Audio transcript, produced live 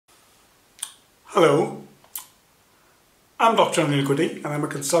Hello, I'm Dr. Anil Kode and I'm a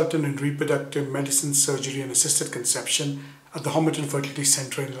consultant in reproductive medicine, surgery and assisted conception at the Homerton Fertility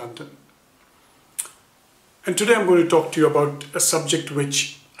Centre in London. And today I'm going to talk to you about a subject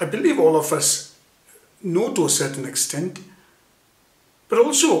which I believe all of us know to a certain extent, but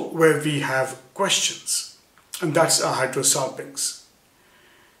also where we have questions, and that's our hydrosalpinx.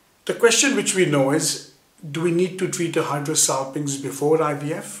 The question which we know is, do we need to treat a hydrosalpinx before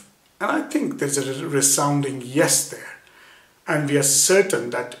IVF? And I think there's a resounding yes there. And we are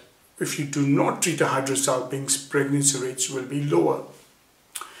certain that if you do not treat a hydrosalpinx, pregnancy rates will be lower.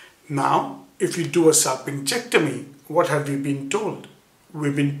 Now, if you do a salpingectomy, what have we been told?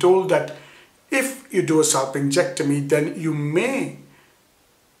 We've been told that if you do a salpingectomy, then you may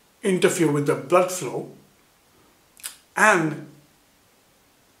interfere with the blood flow and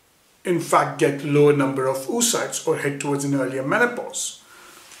in fact get lower number of oocytes or head towards an earlier menopause.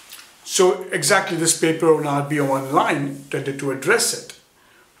 So exactly this paper on RBO Online tended to address it.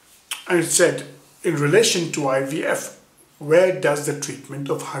 And it said, in relation to IVF, where does the treatment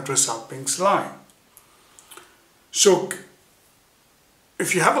of hydrosalpinx lie? So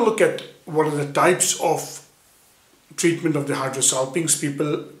if you have a look at what are the types of treatment of the hydrosalpinx,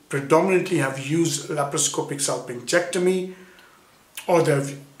 people predominantly have used laparoscopic salpingectomy, or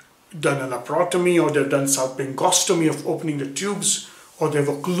they've done a laparotomy, or they've done salpingostomy of opening the tubes, or they've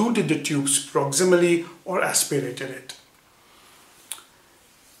occluded the tubes proximally or aspirated it.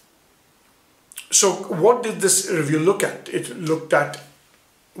 So what did this review look at? It looked at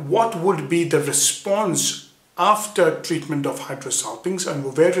what would be the response after treatment of hydrosalpinx and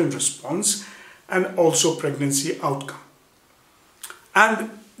ovarian response, and also pregnancy outcome.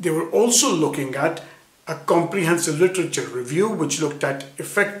 And they were also looking at a comprehensive literature review which looked at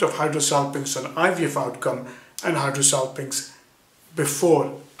effect of hydrosalpinx on IVF outcome and hydrosalpinx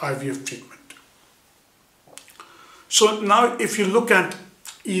before IVF treatment. So now if you look at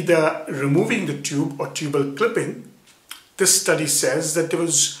either removing the tube or tubal clipping, this study says that there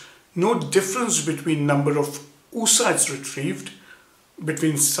was no difference between number of oocytes retrieved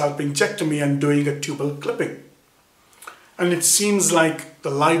between salpingectomy and doing a tubal clipping. And it seems like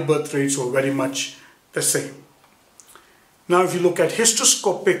the live birth rates were very much the same. Now if you look at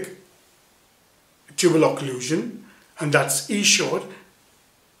hysteroscopic tubal occlusion, and that's E-short,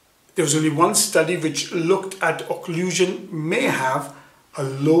 there was only one study which looked at occlusion may have a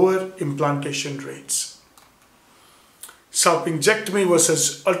lower implantation rates. Salpingectomy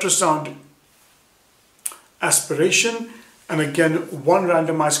versus ultrasound aspiration, and again one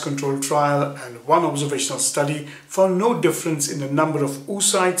randomized controlled trial and one observational study found no difference in the number of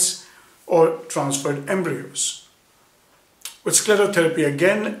oocytes or transferred embryos. With sclerotherapy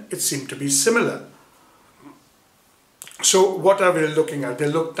again, it seemed to be similar. So what are we looking at? They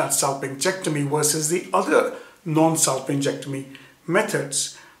looked at salpingectomy versus the other non-salpingectomy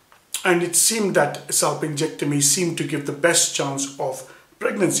methods. And it seemed that salpingectomy seemed to give the best chance of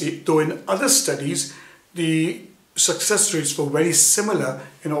pregnancy, though in other studies, the success rates were very similar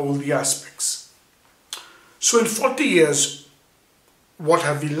in all the aspects. So in 40 years, what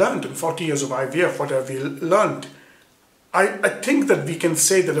have we learned? In 40 years of IVF, what have we learned? I think that we can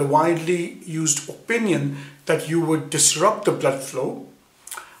say that a widely used opinion that you would disrupt the blood flow,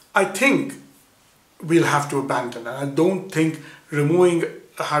 I think we'll have to abandon. And I don't think removing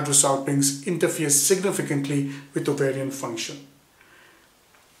a hydrosalpinx interferes significantly with ovarian function.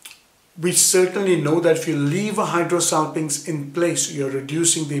 We certainly know that if you leave a hydrosalpinx in place, you're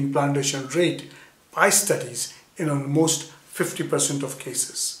reducing the implantation rate by studies in almost 50% of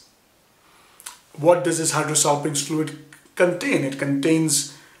cases. What does this hydrosalpinx fluid contain? It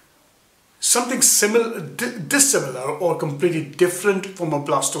contains something similar, dissimilar or completely different from a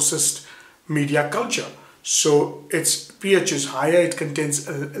blastocyst media culture. So its pH is higher, it contains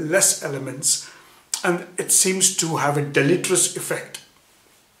less elements, and it seems to have a deleterious effect.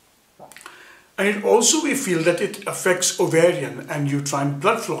 And it also, we feel that it affects ovarian and uterine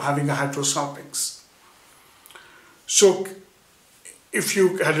blood flow having a hydrosalpinx. So if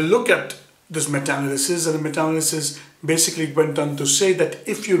you had a look at this meta-analysis, and the meta-analysis basically went on to say that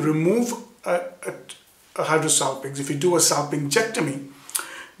if you remove a hydrosalpinx, if you do a salpingectomy,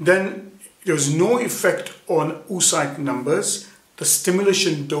 then there's no effect on oocyte numbers, the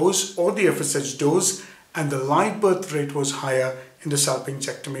stimulation dose or the FSH dose, and the live birth rate was higher in the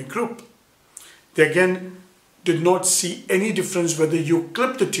salpingectomy group. They again did not see any difference whether you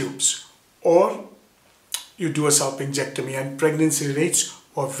clip the tubes or you do a salpingectomy, and pregnancy rates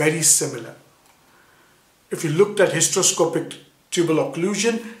were very similar. If you looked at hysteroscopic tubal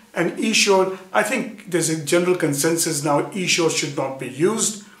occlusion and E-short, I think there's a general consensus now E-short should not be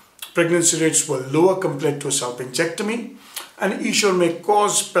used. Pregnancy rates were lower compared to a salpingectomy, and issue may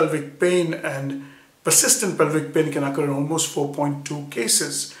cause pelvic pain, and persistent pelvic pain can occur in almost 4.2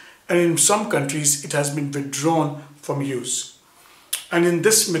 cases, and in some countries it has been withdrawn from use. And in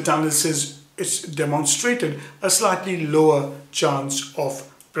this meta-analysis, it's demonstrated a slightly lower chance of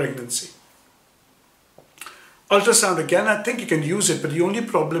pregnancy. Ultrasound, again, I think you can use it, but the only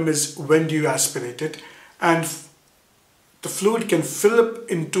problem is when do you aspirate it, and the fluid can fill up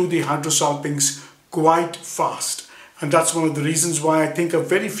into the hydrosalpinx quite fast. And that's one of the reasons why I think a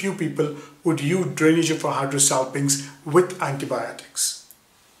very few people would use drainage of a hydrosalpinx with antibiotics.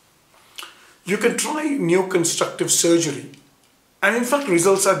 You can try neoconstructive surgery, and in fact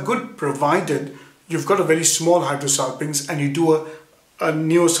results are good provided you've got a very small hydrosalpinx and you do a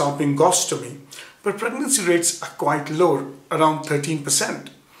neosalpingostomy. But pregnancy rates are quite low, around 13%.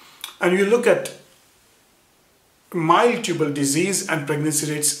 And you look at mild tubal disease and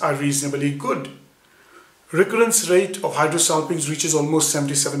pregnancy rates are reasonably good. Recurrence rate of hydrosalpinx reaches almost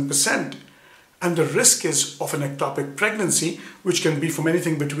 77%. And the risk is of an ectopic pregnancy, which can be from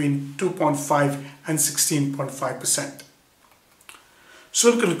anything between 2.5 and 16.5%.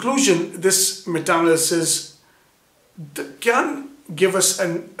 So in conclusion, this meta-analysis can give us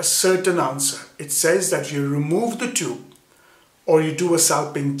a certain answer. It says that you remove the tube or you do a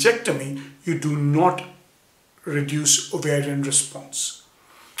salpingectomy, you do not reduce ovarian response.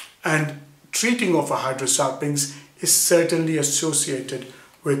 And treating of a hydrosalpinx is certainly associated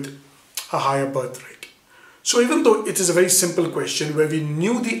with a higher birth rate. So even though it is a very simple question where we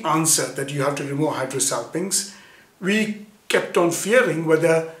knew the answer that you have to remove hydrosalpinx, we kept on fearing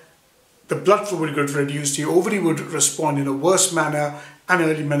whether the blood flow would get reduced, the ovary would respond in a worse manner, and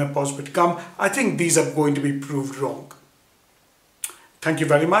early menopause would come. I think these are going to be proved wrong. Thank you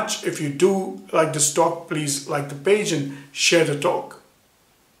very much. If you do like this talk, please like the page and share the talk.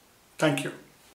 Thank you.